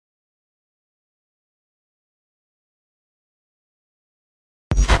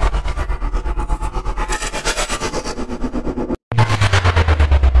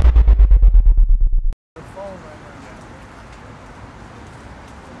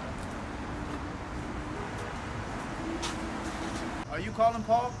you calling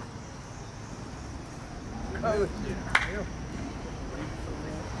Paul? Oh, yeah.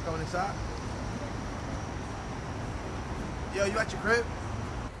 Coming inside? Yo, you at your crib?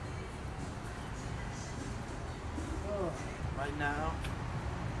 Right now,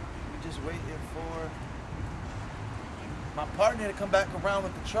 we just waiting for my partner to come back around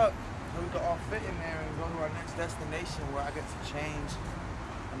with the truck so we can all fit in there and go to our next destination where I get to change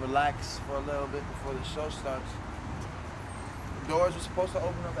and relax for a little bit before the show starts. The doors were supposed to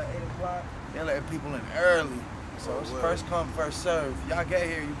open up at 8 o'clock. They're letting people in early. So it's first come, first serve. Y'all get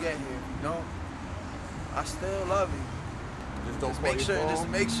here, you get here. If you don't, I still love you. Just make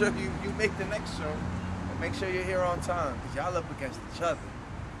sure you make the next show. And make sure you're here on time, because y'all up against each other.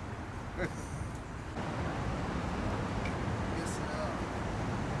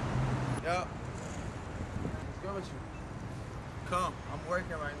 Yo. What's good with you? Come, I'm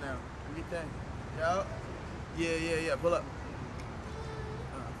working right now. What do you think? Yo? Yeah, pull up.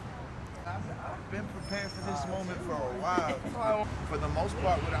 I've been prepared for this moment for a while. For the most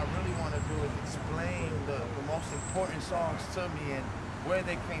part, what I really want to do is explain the most important songs to me and where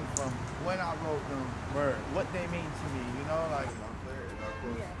they came from, when I wrote them, what they mean to me, you know, like.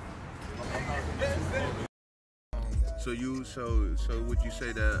 So would you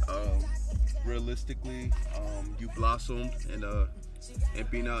say that realistically you blossomed and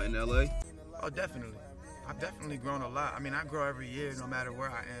being out in LA? Oh, definitely. I've definitely grown a lot. I mean, I grow every year, no matter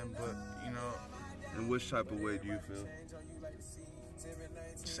where I am. But you know. In which type of way do you feel?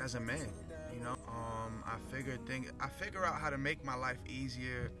 Just as a man, you know. I figure out how to make my life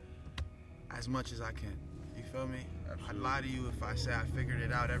easier as much as I can. You feel me? Absolutely. I'd lie to you if I say I figured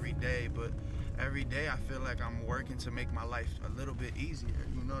it out every day, but every day I feel like I'm working to make my life a little bit easier.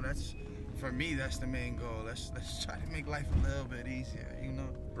 You know, that's, for me, that's the main goal. Let's try to make life a little bit easier, you know?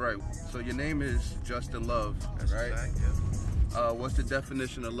 Right. So your name is Justin Love, that's right? Exact, yeah. What's the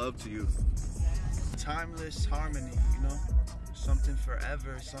definition of love to you? Timeless harmony, you know? Something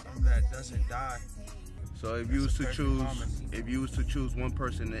forever, something that doesn't die. So if you was to choose one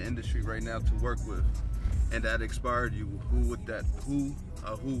person in the industry right now to work with, and that inspired you, who would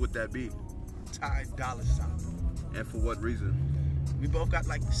that be? Ty Dolla Sign. And for what reason? We both got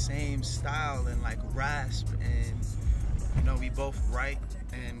like the same style and like rasp, and you know, we both write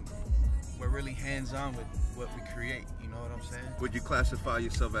and we're really hands-on with what we create, you know what I'm saying? Would you classify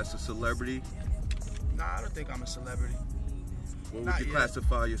yourself as a celebrity? Nah, I don't think I'm a celebrity. What would you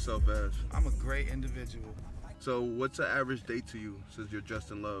classify yourself as? I'm a great individual. So what's an average day to you since you're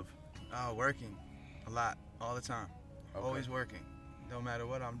Justin Love? Working a lot, all the time. Okay. Always working. No matter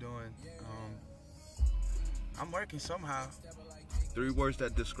what I'm doing, I'm working somehow. 3 words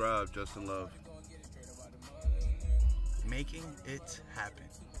that describe Justin Love. Making it happen.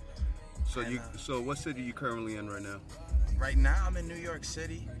 So what city are you currently in right now? Right now I'm in New York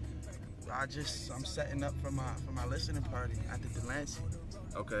City. I'm setting up for my listening party at the Delancey.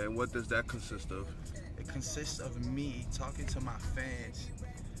 Okay, and what does that consist of? It consists of me talking to my fans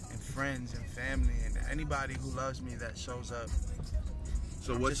and friends and family and anybody who loves me that shows up.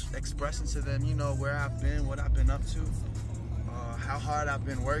 So I'm just expressing to them, you know, where I've been, what I've been up to, how hard I've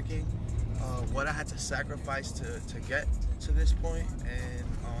been working, what I had to sacrifice to get to this point, and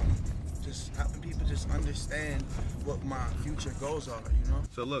just helping people just understand what my future goals are, you know?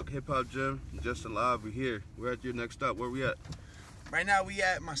 So look, Hip Hop Gym, Justin Live, we're here. We're at your next stop. Where we at? Right now we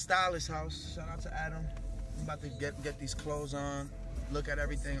at my stylist house. Shout out to Adam. I'm about to get these clothes on, look at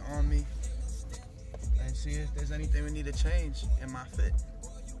everything on me, and see if there's anything we need to change in my fit.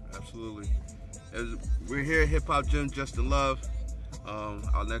 Absolutely. We're here at Hip Hop Gym, Justin Love.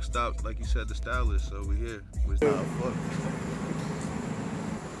 Our next stop, like you said, the stylist. So we're here.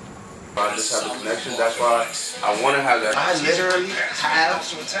 I just have a connection. That's why I want to have that. I literally have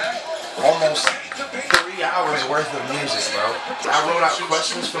almost 3 hours worth of music, bro. I wrote out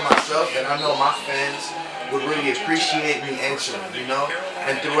questions for myself that I know my fans would really appreciate me answering, you know?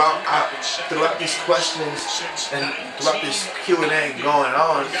 And throughout these questions and throughout this Q&A going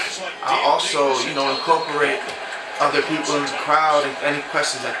on, I also, you know, incorporate other people in the crowd and any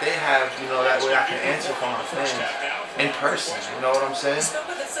questions that they have, you know, that way I can answer for my fans in person, you know what I'm saying?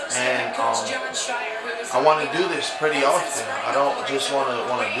 And I want to do this pretty often. I don't just want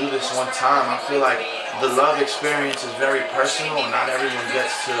to do this one time. I feel like the love experience is very personal and not everyone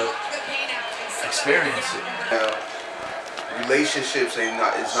gets to experience it. Relationships is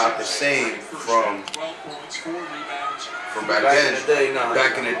not the same from back then.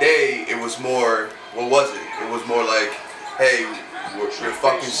 Back in the day, it was more, what was it? It was more like, hey, you're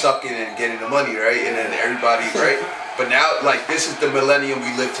fucking sucking and getting the money, right? And then everybody, right? But now, like, this is the millennium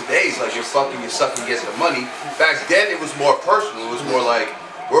we live today. It's like you're fucking, you're sucking, get the money. Back then, it was more personal. It was more like,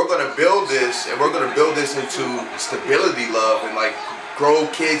 we're gonna build this, and we're gonna build this into stability, love, and like grow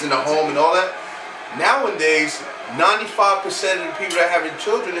kids in the home and all that. Nowadays, 95% of the people that are having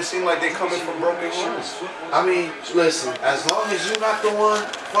children, it seems like they're coming from broken homes. I mean, listen, as long as you're not the one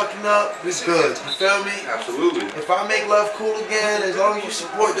fucking up, it's good. You feel me? Absolutely. If I make love cool again, as long as you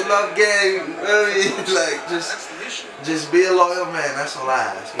support the love game, you feel me? Like, just be a loyal man. That's all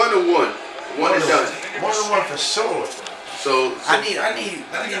I ask. 1 to 1. One and done. 1 to 1 for sure. So I need a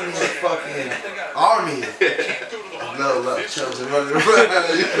fucking army. Love children running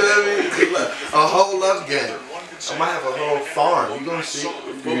around. You feel me? A whole love game. I'm gonna have a whole farm. You gonna see? a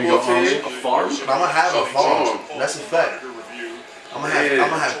farm? I'm gonna have a farm. That's a fact. I'm gonna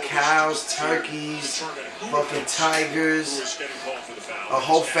have cows, turkeys, fucking tigers, a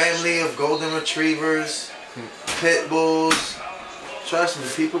whole family of golden retrievers, pit bulls. Trust me,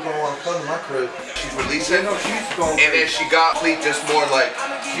 people gonna want to come to my crib. She's releasing, and then she got complete just more like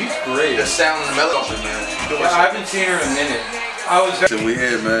she's great. The sound and the melody, man. Yeah, I haven't seen her in a minute. So we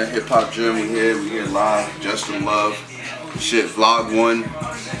here, man. Hip Hop Gym. We here live. Justin Love. Shit, vlog 1.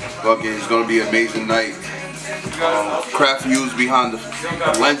 Fucking, it's gonna be an amazing night. Crafty views behind the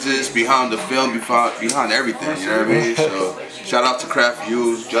lenses, behind the film, behind everything. You know what I mean? So shout out to Crafty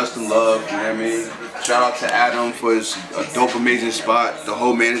views, Justin Love. You know what I mean? Shout out to Adam for his dope, amazing spot. The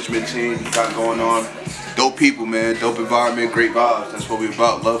whole management team he got going on. Dope people, man. Dope environment, great vibes. That's what we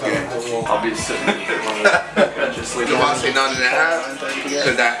about. Love game. I'll be sitting just like. So I say 9.5,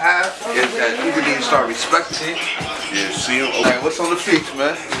 because that half is that people need to start respecting. Yeah, see him. Okay, what's on the feet,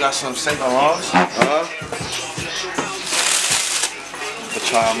 man? You got some Saint Laurents? But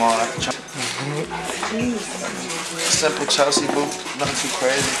try them on. I can try. Simple Chelsea boot, nothing too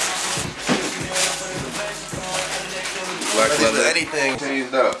crazy. Black leather. Anything.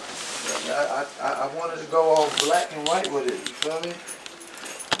 Changed up. I wanted to go all black and white with it, you feel me?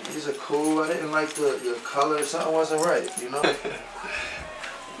 These are cool. I didn't like the color. Something wasn't right, you know?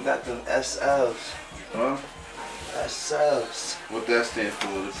 Got them SLs. Huh? SLs. What that stand for?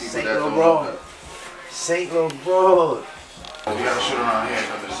 The people Saint that don't Laurent. know that. Saint Laurent. We gotta shoot around here.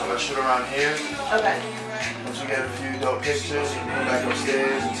 So let's shoot around here. Okay. Once you get a few dope pictures, you can go back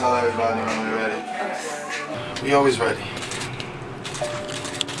upstairs and tell everybody when we're ready. Okay. We always ready.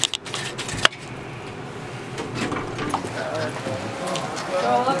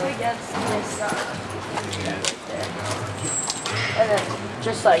 Roll up against this and then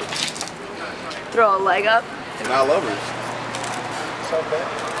just like throw a leg up. We're not lovers. It's okay.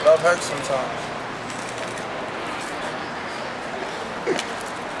 Love hurts sometimes.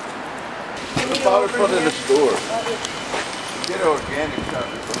 Probably put it in the store. Get organic stuff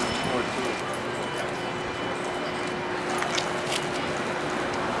from the store too.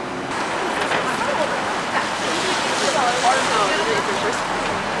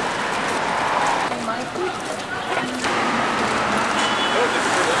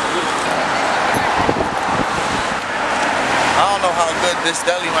 I don't know how good this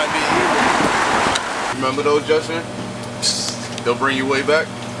deli might be either. Remember those, Justin? They'll bring you way back?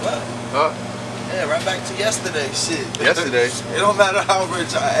 What? Huh? Yeah, right back to yesterday, shit. Yesterday? It don't matter how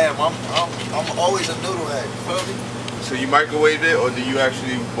rich I am. I'm always a noodle head. You feel me? So you microwave it, or do you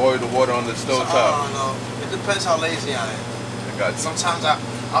actually boil the water on the stove top? I don't know. It depends how lazy I am. I got you. Sometimes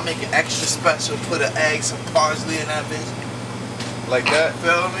I'll make it extra special, put an egg, some parsley in that bitch. Like that?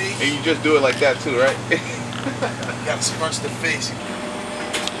 Feel me? And you just do it like that too, right? You gotta scrunch the face.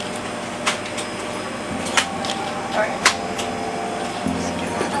 Alright.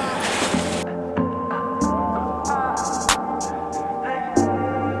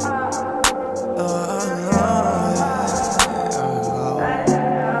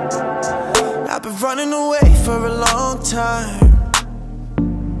 I've been running away for a long time.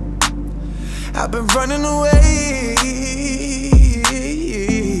 I've been running away.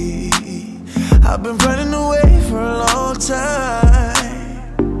 I've been running away for a long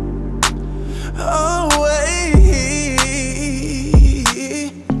time. Away.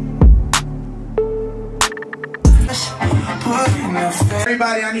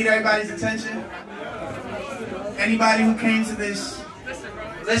 Everybody, I need everybody's attention. Anybody who came to this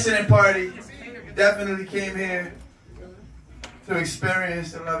listening party definitely came here to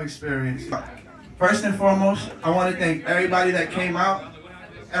experience the love experience. First and foremost, I want to thank everybody that came out,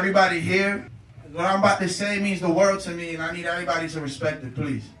 everybody here. What I'm about to say means the world to me, and I need everybody to respect it,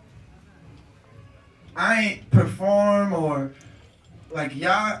 please. I ain't perform or like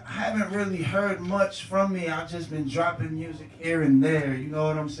y'all haven't really heard much from me. I've just been dropping music here and there, you know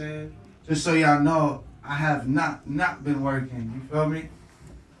what I'm saying? Just so y'all know, I have not been working. You feel me?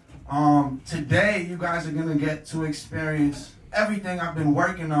 Today, you guys are gonna get to experience everything I've been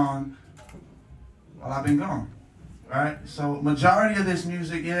working on while I've been gone. Right? So majority of this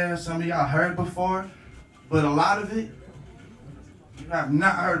music, yeah, some of y'all heard before, but a lot of it you have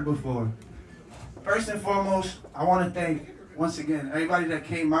not heard before. First and foremost, I want to thank once again everybody that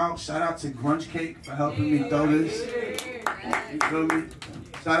came out. Shout out to Grunge Cake for helping me throw this. You feel me?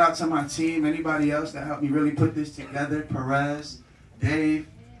 Shout out to my team, anybody else that helped me really put this together. Perez, Dave,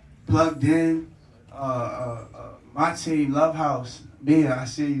 Plugged In, my team, Love House, Mia, I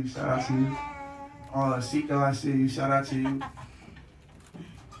see you, shout out to you. Sito, I see you, shout out to you.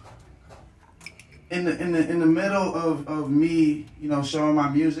 In the middle of me, you know, showing my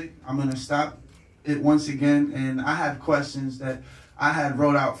music, I'm gonna stop it once again, and I have questions that I had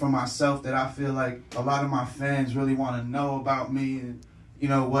wrote out for myself that I feel like a lot of my fans really want to know about me and, you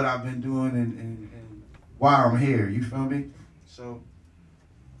know, what I've been doing and why I'm here, you feel me? So,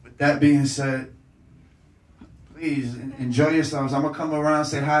 with that being said, please enjoy yourselves. I'm gonna come around,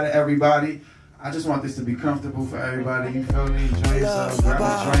 say hi to everybody. I just want this to be comfortable for everybody, you feel me? Enjoy yourselves, grab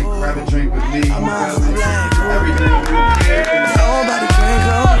a drink with me, you feel me? Everything will be here. Nobody can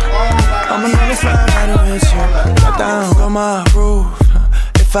go. I'ma never fly out with you. Drop down on my roof.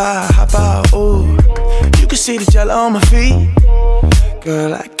 If I hop out, ooh, you can see the jello on my feet.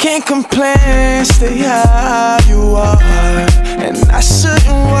 Girl, I can't complain, stay how you are. And I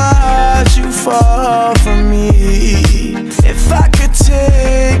shouldn't watch you fall from me. If I could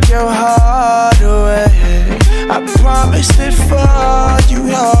take your heart away, I promise that for you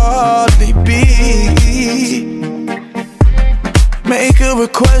hardly be. Make a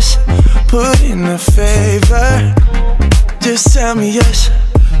request, put in a favor. Just tell me yes,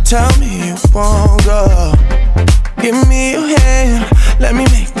 tell me you won't go. Give me your hand, let me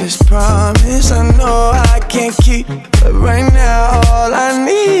make this promise. I know I can't keep, but right now all I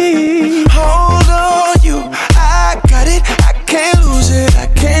need. Hold on you, I got it, I can't lose it, I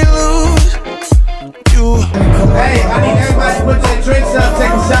can't lose you. Hey, I need everybody to put their drinks up, take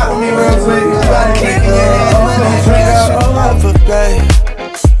a shot with me real quick. Everybody take your hand, put your drink up.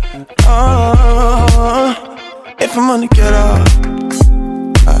 If I'm gonna get off,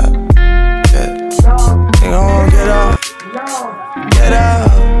 think I won't get off. Get out.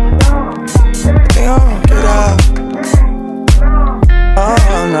 Think I won't get out.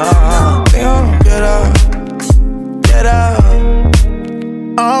 Oh no. Think I won't get out. Get out.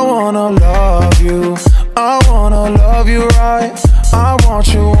 I wanna love you. I wanna love you right. I want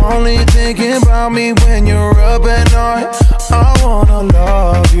you only thinking about me when you're up at night. I wanna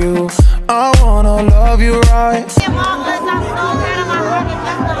love you. I wanna love you right.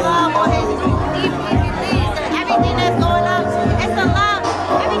 Everything that's going on, it's the love.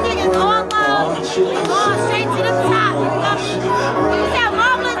 Everything is all love. Going straight to the top. You said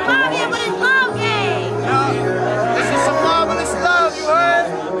marvelous mafia, but it's love game. This is some marvelous love, you heard?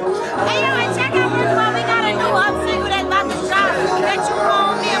 Hey, yo, and check out this one. We got a new up single that's about to drop. That you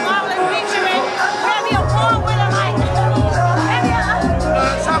home, me and Marvelous featuring. Grammy Award winner, like.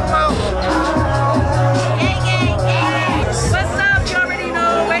 Talk about. Gang, gang, gang. What's up? You already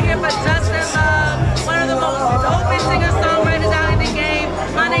know. We're here for Justin Love, one of the most dopest singer-songwriters out in the game.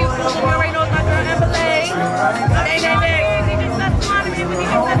 My name is Luke. You already know my girl Emily. Hey, we just got one. We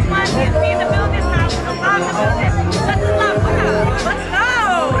just got one. We in the building now. We're in the building. Justin Love, what up? Let's go.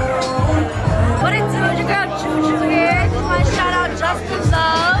 What it do? Your girl Juju here. Just want to shout out Justin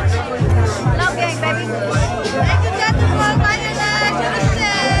Love. Love gang, baby. Thank you, Justin Love. Like your life. You're the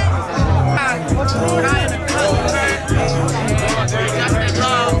shit. Justin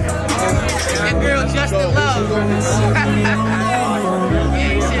Love. Your girl Justin Love.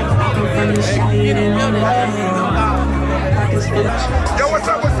 Yo, what's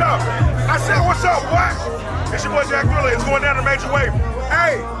up, what's up? I said, what's up, what? It's your boy Jack Willer. It's going down the major wave.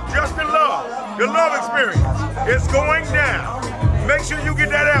 Hey, Justin Love, the Love Experience. It's going down. Make sure you get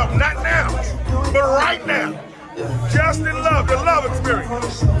that out. Not now, but right now. Justin Love, the Love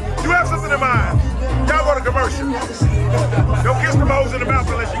Experience. You have something in mind. Y'all go to commercial. Don't kiss the hoes in the mouth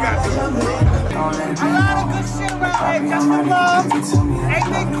unless you got to. A lot of good shit around here. Justin Love, ain't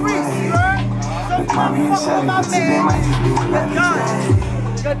big Crease, you heard? So fucking with my man, the gun,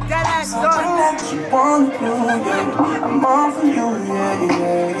 the dead ass gun. That you want to, yeah. I'm all for you, yeah.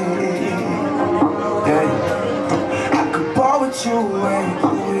 I could ball with you and do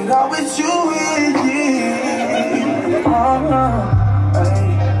it all with you,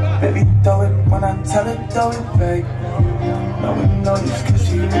 baby, throw it when I tell her, throw it back. No one knows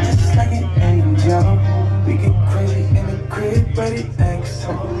cause you're just like an angel. We get crazy in the crib, but it ain't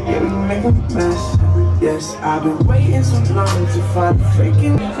so. Yeah, we make a mess. Yes, I've been waiting so long to find the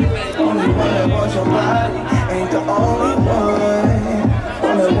freaking only one that wants your body. Ain't the only one.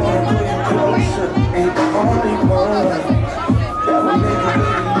 One that wanna put you closer. Ain't the only one that will make you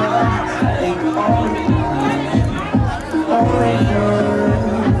really love. Ain't the only one. Only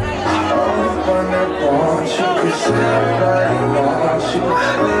one that wants you. 'Cause everybody wants you.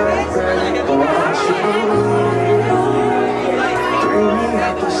 Everybody wants you. Bring me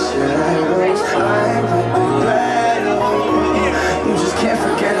out the shadows, climb up the ladder. You just can't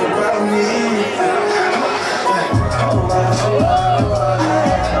forget about me.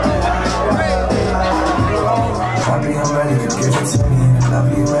 Mommy, I'm ready to give it to me in a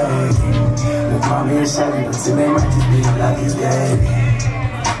lovely way. Look, mommy is heavy, but today might just be a lucky day.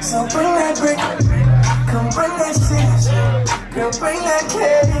 So bring that brick, come bring that shit. Girl, bring that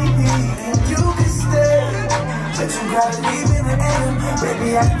candy, and you can stay. But you gotta leave in the end.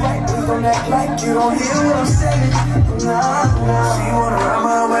 Baby, act right, please don't act like you don't hear what I'm saying. Nah, nah. She wanna ride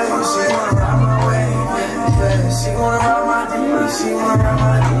my way, she wanna ride my way. Yeah, she wanna ride my dick, she wanna ride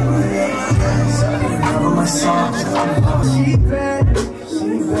my dick. Yeah, so you know my songs. She bad, she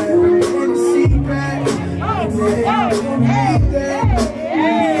bad, she bad.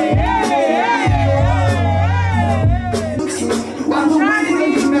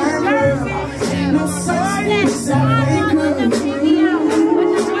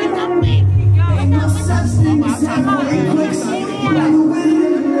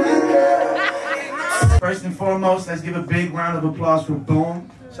 First and foremost, let's give a big round of applause for Boom.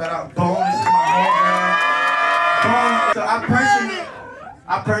 Shout out Boom. This is my homegirl. Boom. So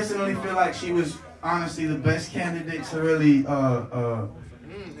I personally feel like she was honestly the best candidate to really And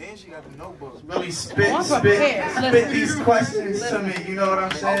she got the notebook. really spit these questions to me. You know what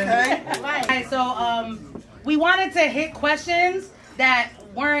I'm saying? Okay. Right. So we wanted to hit questions that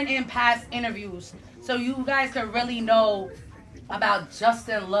weren't in past interviews, so you guys could really know about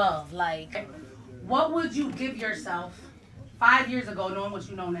Justin Love. Like, what would you give yourself 5 years ago, knowing what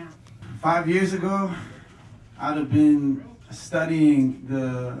you know now? 5 years ago, I'd have been studying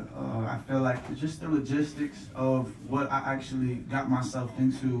I feel like just the logistics of what I actually got myself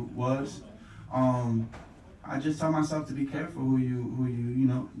into was. I just tell myself to be careful who you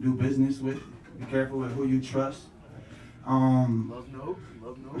know do business with. Be careful with who you trust. Love note.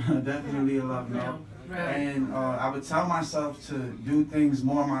 Definitely a love note. And I would tell myself to do things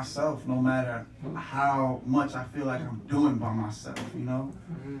more myself, no matter how much I feel like I'm doing by myself, you know?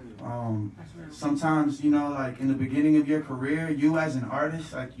 Sometimes, you know, like in the beginning of your career, you as an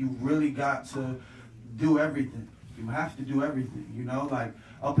artist, like you really got to do everything. You have to do everything, you know? Like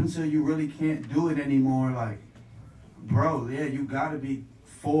up until you really can't do it anymore, like, bro, yeah, you gotta be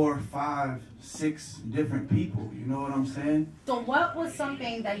 4, 5, 6 different people, you know what I'm saying? So what was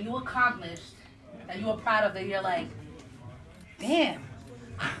something that you accomplished that you were proud of that you're like, damn,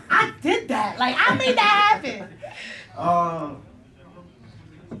 I did that. Like, I made that happen. I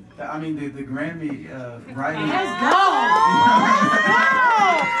mean, the Grammy writing. Let's go.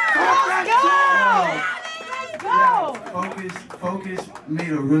 Let's go. Focus made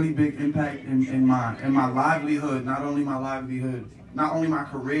a really big impact in my livelihood. Not only my livelihood, not only my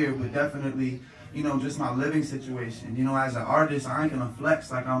career, but definitely, you know, just my living situation. You know, as an artist, I ain't gonna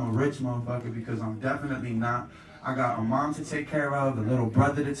flex like I'm a rich motherfucker, because I'm definitely not. I got a mom to take care of, a little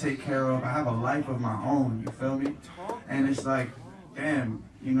brother to take care of. I have a life of my own, you feel me? And it's like, damn,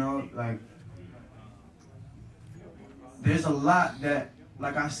 you know, like, there's a lot that,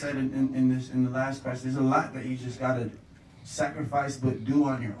 like I said in the last question, there's a lot that you just gotta sacrifice but do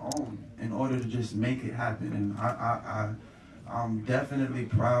on your own in order to just make it happen. And I'm definitely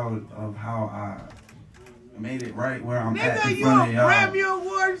proud of how I made it right where I'm at in front of y'all. Grammy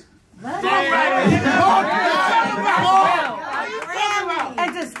Awards.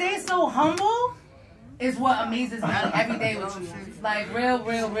 And to stay so humble is what amazes me every day with you. Like real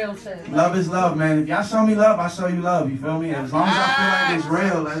shit. Love is love, man. If y'all show me love, I show you love. You feel me? As long as I feel like it's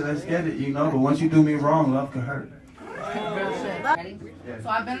real, let's get it, you know. But once you do me wrong, love could hurt. Real shit. Ready? So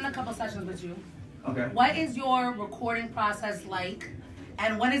I've been in a couple sessions with you. Okay. What is your recording process like?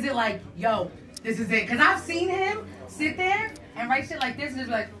 And when is it like, yo, this is it? Because I've seen him sit there and write shit like this and just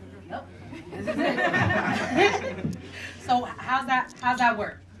be like, nope, this is it. So how's that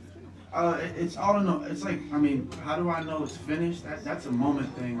work? It's all in the, it's like, I mean, how do I know it's finished? That's a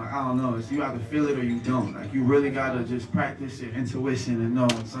moment thing. Like, I don't know. It's you either feel it or you don't. Like, you really gotta just practice your intuition and know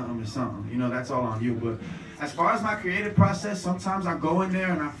when something is something. You know, that's all on you. But as far as my creative process, sometimes I go in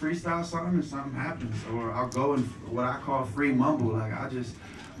there and I freestyle something and something happens. Or I'll go in what I call free mumble. Like, I just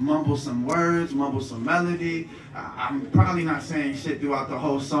mumble some words, mumble some melody. I'm probably not saying shit throughout the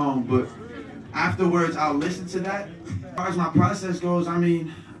whole song, but afterwards I'll listen to that. As far as my process goes, I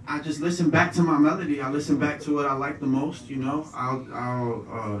mean, I just listen back to my melody. I listen back to what I like the most, you know.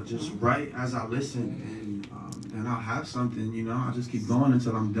 I'll just write as I listen, and then I'll have something, you know. I'll just keep going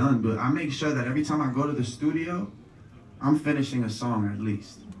until I'm done. But I make sure that every time I go to the studio, I'm finishing a song at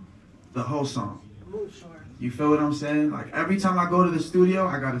least. The whole song. You feel what I'm saying? Like every time I go to the studio,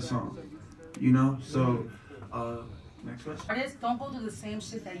 I got a song, you know. So next question. Artists don't go through the same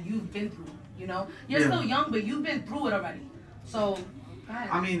shit that you've been through, you know? You're still young, but you've been through it already. So, go ahead.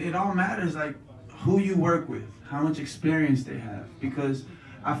 I mean, it all matters, like, who you work with, how much experience they have. Because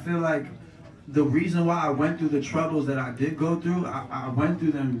I feel like the reason why I went through the troubles that I did go through, I went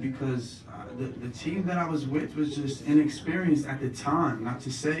through them because the team that I was with was just inexperienced at the time. Not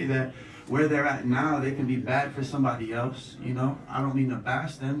to say that where they're at now, they can be bad for somebody else, you know? I don't mean to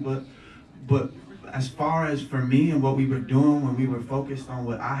bash them, but as far as for me and what we were doing when we were focused on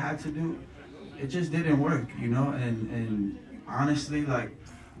what I had to do, it just didn't work, you know? And honestly, like,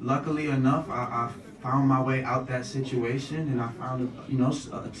 luckily enough, I found my way out that situation, and I found, you know,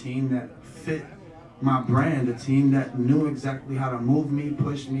 a team that fit my brand, a team that knew exactly how to move me,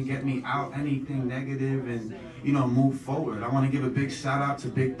 push me, get me out anything negative, and, you know, move forward. I want to give a big shout out to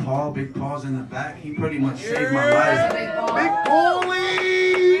Big Paul. Big Paul's in the back. He pretty much saved my life. Big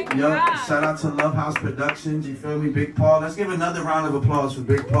Paulie! Yo, shout out to Love House Productions. You feel me, Big Paul? Let's give another round of applause for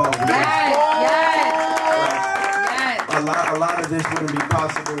Big Paul. A lot of this wouldn't be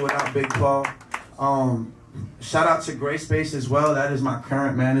possible without Big Paul. Shout out to Gray Space as well. That is my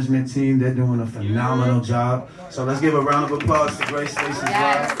current management team. They're doing a phenomenal job. So let's give a round of applause to Gray Space as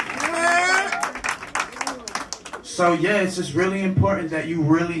well. So yeah, it's just really important that you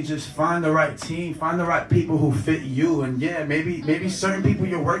really just find the right team, find the right people who fit you. And yeah, maybe certain people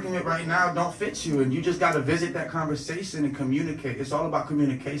you're working with right now don't fit you, and you just got to visit that conversation and communicate. It's all about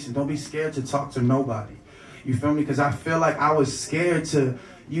communication. Don't be scared to talk to nobody. You feel me? Because I feel like I was scared to,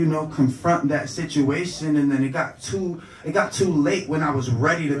 you know, confront that situation, and then it got too late when I was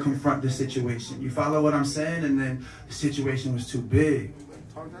ready to confront the situation. You follow what I'm saying? And then the situation was too big.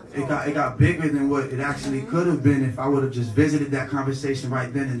 It got bigger than what it actually could have been if I would have just visited that conversation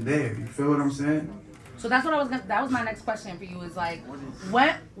right then and there. You feel what I'm saying? So that's what that was my next question for you, is like,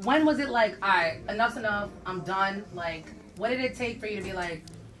 when was it like, all right, enough's enough, I'm done? Like, what did it take for you to be like,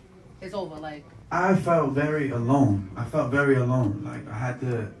 it's over? Like, I felt very alone. Like I had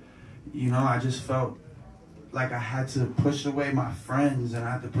to, you know, I just felt like I had to push away my friends, and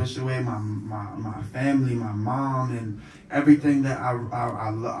I had to push away my family, my mom, and everything that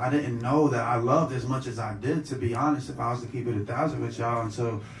I didn't know that I loved as much as I did, to be honest, if I was to keep it 1,000 with y'all.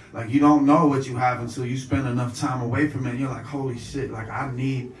 Until, like, you don't know what you have until you spend enough time away from it, and you're like, holy shit, like I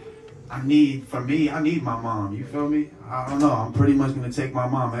need my mom, you feel me? I don't know, I'm pretty much gonna take my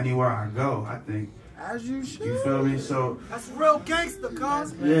mom anywhere I go, I think. As you should. You feel me? So that's real gangster,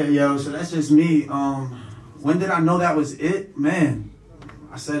 cuz. Yeah, yo, so that's just me. When did I know that was it? Man,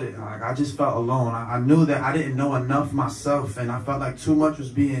 I said it, like, I just felt alone. I knew that I didn't know enough myself, and I felt like too much was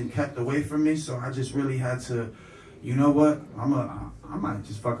being kept away from me, so I just really had to, you know what, I might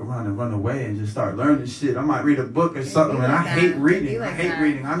just fuck around and run away and just start learning shit. I might read a book or something, and I hate reading. I hate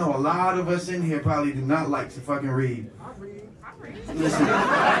reading. I know a lot of us in here probably do not like to fucking read. Listen,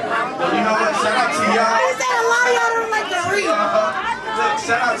 well, you know what, shout out to y'all. I said a lot of y'all don't like to read. Look,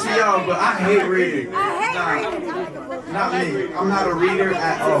 shout out to y'all, but I hate reading. Not me. I'm not a reader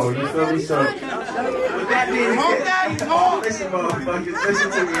at all. You feel me? So, with that being said, listen, motherfuckers,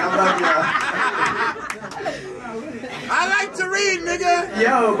 listen to me. I love y'all. I like to read, nigga.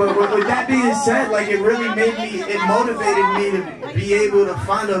 Yo, but with that being said, like, it really it motivated me to be able to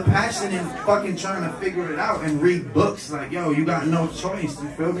find a passion in fucking trying to figure it out and read books. Like, yo, you got no choice. You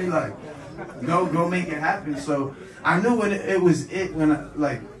feel me? Like, go make it happen. So I knew when when I,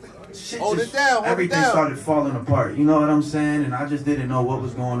 like, shit everything started falling apart. You know what I'm saying? And I just didn't know what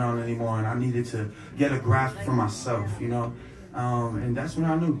was going on anymore, and I needed to get a grasp for myself, you know? And that's when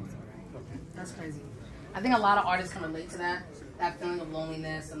I knew. That's crazy. I think a lot of artists can relate to that feeling of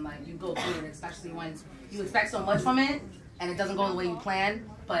loneliness, and like, you go through it, especially when you expect so much from it and it doesn't go the way you planned,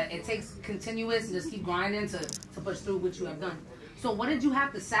 but it takes continuous and just keep grinding to push through what you have done. So what did you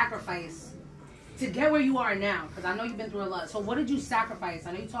have to sacrifice to get where you are now? Because I know you've been through a lot. So what did you sacrifice?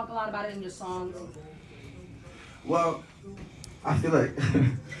 I know you talk a lot about it in your songs. Well, I feel like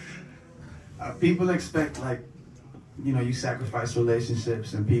people expect, like, you know, you sacrifice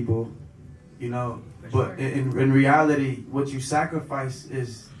relationships and people, you know, but in reality, what you sacrifice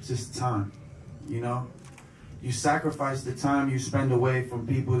is just time, you know? You sacrifice the time you spend away from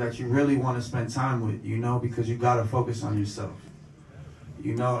people that you really want to spend time with, you know, because you got to focus on yourself.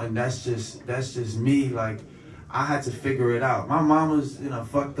 you know, and that's just me. Like, I had to figure it out. My mom was in a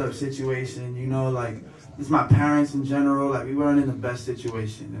fucked up situation, you know, like, it's my parents in general, like, we weren't in the best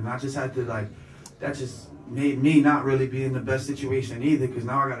situation, and I just had to, like, that just made me not really be in the best situation either, because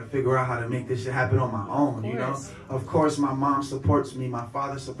now I got to figure out how to make this shit happen on my own, you know? Of course, my mom supports me, my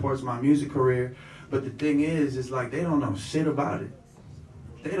father supports my music career, but the thing is like, they don't know shit about it.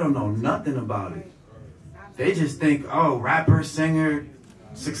 They don't know nothing about it. They just think, oh, rapper, singer,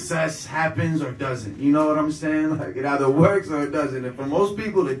 success happens or doesn't. You know what I'm saying? Like, it either works or it doesn't. And for most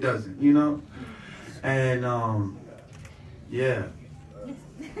people, it doesn't, you know? And, yeah.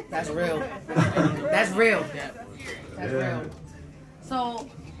 That's real. That's real. That's real. So,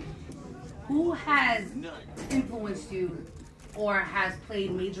 who has influenced you or has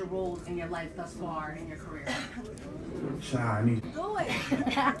played major roles in your life thus far in your career? Do it.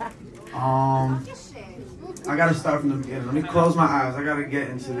 I gotta start from the beginning. Let me close my eyes. I gotta get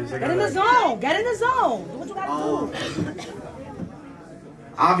into this. Get in the zone. Get in the zone. Do what you gotta do.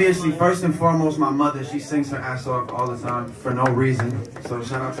 Obviously, first and foremost, my mother. She sings her ass off all the time for no reason. So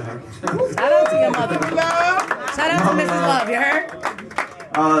shout out to her. Shout out to your mother. Shout out to Mrs. Love. You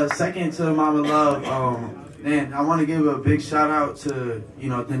heard? Second to Mama Love. Man, I want to give a big shout out to, you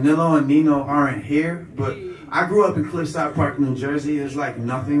know, Danilo and Nino aren't here, but I grew up in Cliffside Park, New Jersey. There's like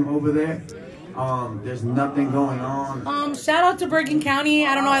nothing over there. There's nothing going on. Shout out to Bergen County.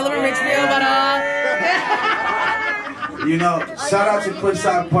 I don't know, I live in Richfield, but you know, shout out to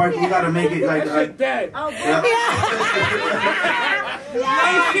Cliffside Park. You gotta make it like that. Oh, yeah.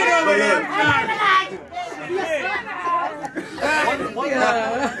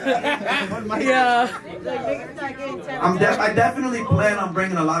 I definitely plan on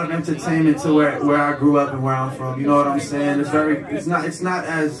bringing a lot of entertainment to where I grew up and where I'm from. You know what I'm saying? It's not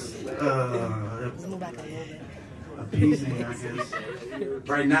as appeasing, I guess,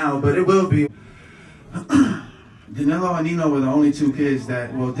 right now, but it will be. Danilo and Nino were the only two kids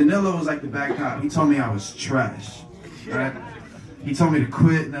that, well, Danilo was like the bad cop. He told me I was trash, right? He told me to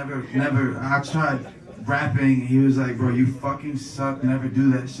quit, never, I tried rapping. He was like, bro, you fucking suck, never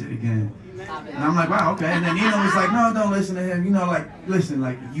do that shit again. And I'm like, wow, okay. And then Nino was like, no, don't listen to him. You know, like, listen,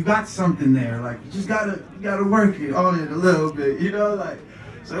 like, you got something there. Like, you just gotta work it on it a little bit, you know? Like,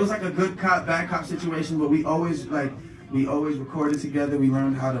 so it was like a good cop, bad cop situation, but we always recorded together. We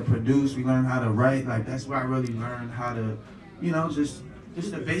learned how to produce. We learned how to write. Like, that's where I really learned how to, you know, just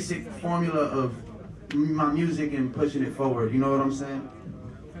the basic formula of my music and pushing it forward. You know what I'm saying?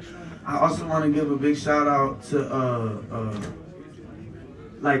 I also want to give a big shout out to,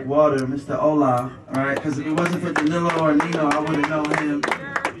 like water, Mr. Ola, all right? Because if it wasn't for Danilo or Nino, I wouldn't know him.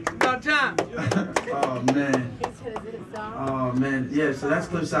 Oh, man. Oh, man. Yeah, so that's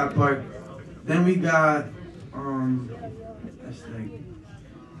Cliffside Park. Then we got, let's think.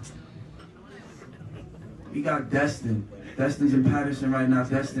 We got Destin. Destin's in Patterson right now.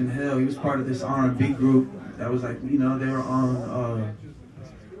 Destin Hill. He was part of this R&B group that was like, you know, they were on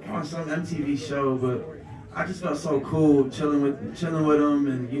some MTV show, but I just felt so cool chilling with him,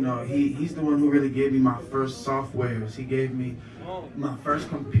 and you know, he's the one who really gave me my first softwares. He gave me my first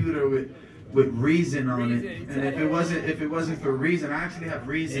computer with Reason on it, and if it wasn't for Reason, I actually have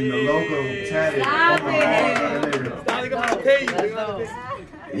Reason, the logo tatted on my wall.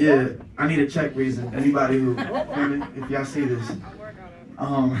 Yeah, I need to check Reason. Anybody who, if y'all see this,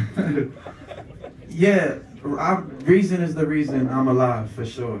 yeah, Reason is the reason I'm alive for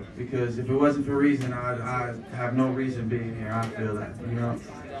sure. Because if it wasn't for Reason, I'd have no reason being here. I feel that, you know.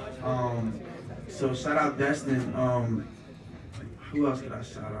 So shout out Destin. Who else could I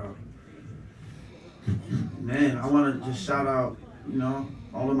shout out? Man, I want to just shout out, you know,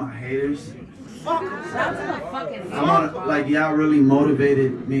 all of my haters. I want to, like, y'all really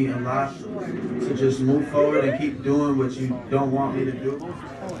motivated me a lot to just move forward and keep doing what you don't want me to do.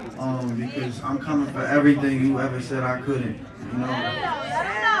 Because I'm coming for everything you ever said I couldn't, you know.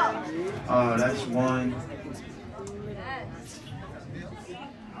 That's one.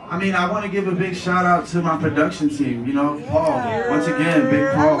 I mean, I want to give a big shout out to my production team, you know, Paul. Once again,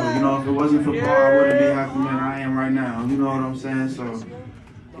 Big Paul. You know, if it wasn't for Paul, I wouldn't be half the man I am right now. You know what I'm saying? So,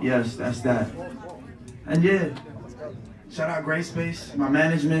 yes, that's that. And yeah, shout out Gray Space, my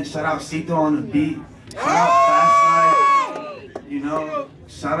management. Shout out Cito on the beat. Shout out Fast Life. You know,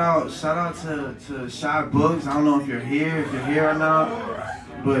 shout out to Shy Books. I don't know if you're here or not,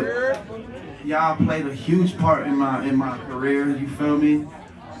 but y'all played a huge part in my career. You feel me?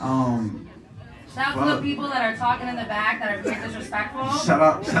 Shout out to the people that are talking in the back that are being disrespectful. Shout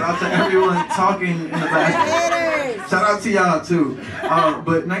out to everyone talking in the back. Shout out to y'all too.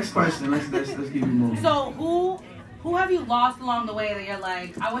 But next question, let's keep it moving. So who Who have you lost along the way that you're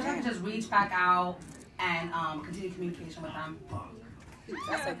like, I wish I could just reach back out and continue communication with them?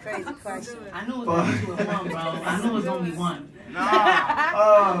 That's a crazy question. I knew it was only one, bro. I knew it was only one. Nah.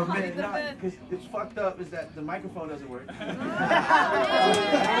 Oh, man. Nah. Because it's fucked up is that the microphone doesn't work.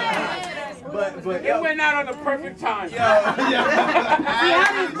 but it went out on the perfect time. Perfect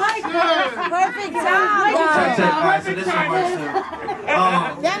time. Alright, so this is worse.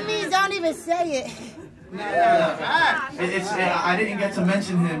 That means don't even say it. I didn't get to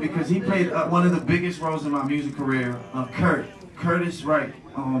mention him because he played one of the biggest roles in my music career. Curtis Wright.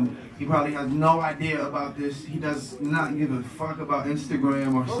 He probably has no idea about this. He does not give a fuck about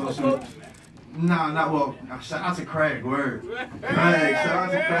Instagram or social. Nah, not well. Shout out to Craig. Word. Craig. Shout out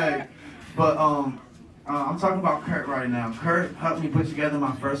to Craig. But I'm talking about Kurt right now. Kurt helped me put together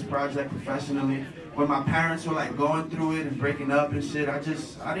my first project professionally. When my parents were like going through it and breaking up and shit, I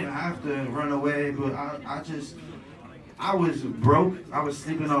didn't have to run away, but I was broke. I was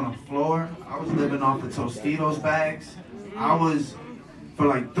sleeping on the floor. I was living off the Tostitos bags. I was, for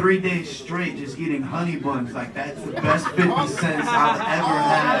like 3 days straight, just eating honey buns. Like, that's the best 50 cents I've ever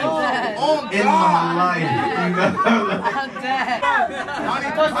had in my life. You know? I'm dead.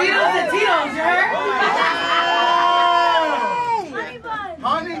 Tostitos and Tito's, you heard?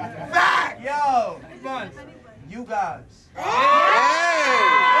 Honey back! Yo! You guys. No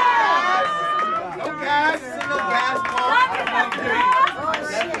gas. No gas.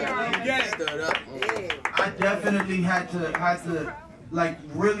 I definitely had to like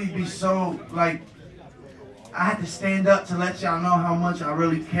really be so like I had to stand up to let y'all know how much I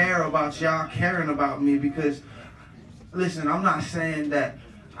really care about y'all caring about me, because listen, I'm not saying that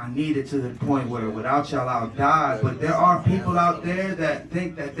I need it to the point where without y'all I'll die, but there are people out there that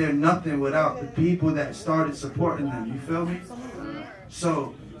think that they're nothing without the people that started supporting them, you feel me?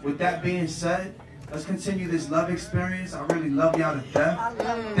 So with that being said, let's continue this love experience. I really love y'all to death.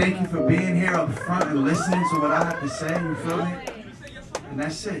 Thank you for being here up front and listening to what I have to say, you feel me? And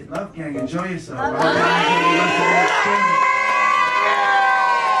that's it. Love gang, enjoy yourself.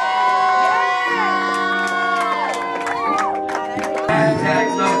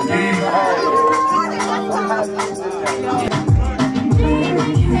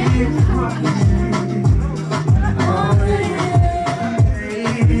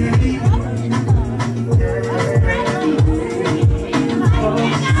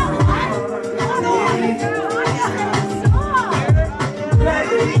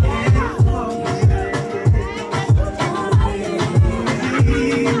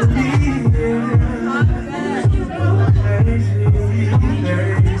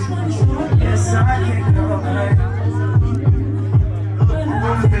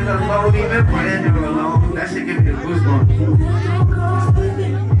 That shit give me the goosebumps.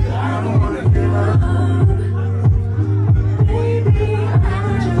 I don't wanna give up. Baby, I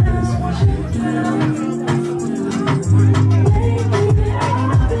just want you to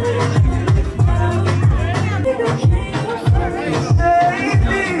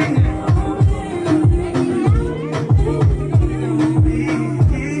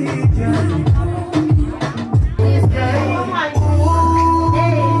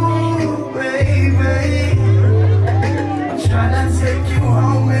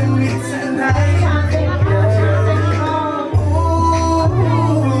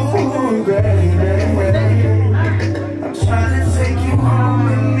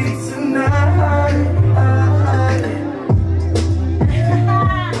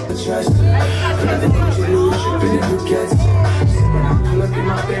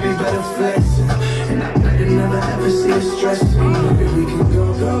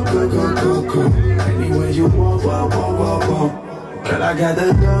I got the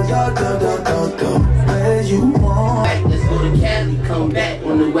do, where you want. Right, let's go to Cali, come back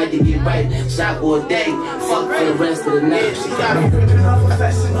when the weather get right. Shop all day, fuck for the rest of the night. She got me ripping off a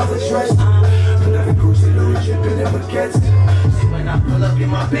fashion of a dress. But every Gucci Louis dripping in baguettes. See when I pull up in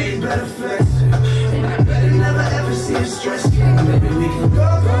my baby, better flex. And I better never ever see her stress. Maybe we can go.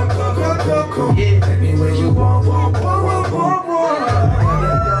 Yeah, take me where you want. Where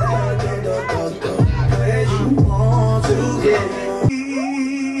you want to go.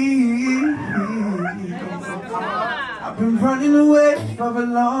 I've been running away for a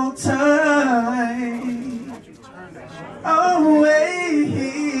long time. Away.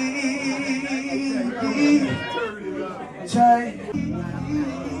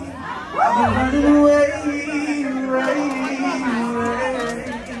 I've been running away.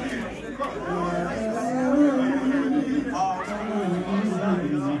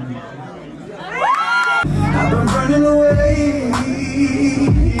 I've been running away.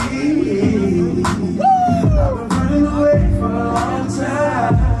 I've been running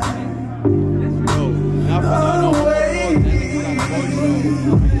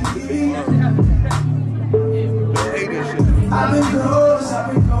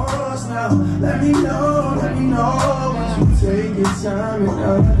me know, would you take your time and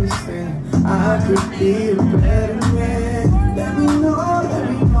understand I could be a better man. Let me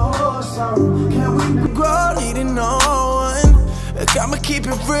know, so can we grow, needing no one? Like I'ma keep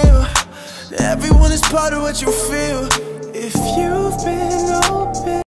it real, everyone is part of what you feel. If you've been open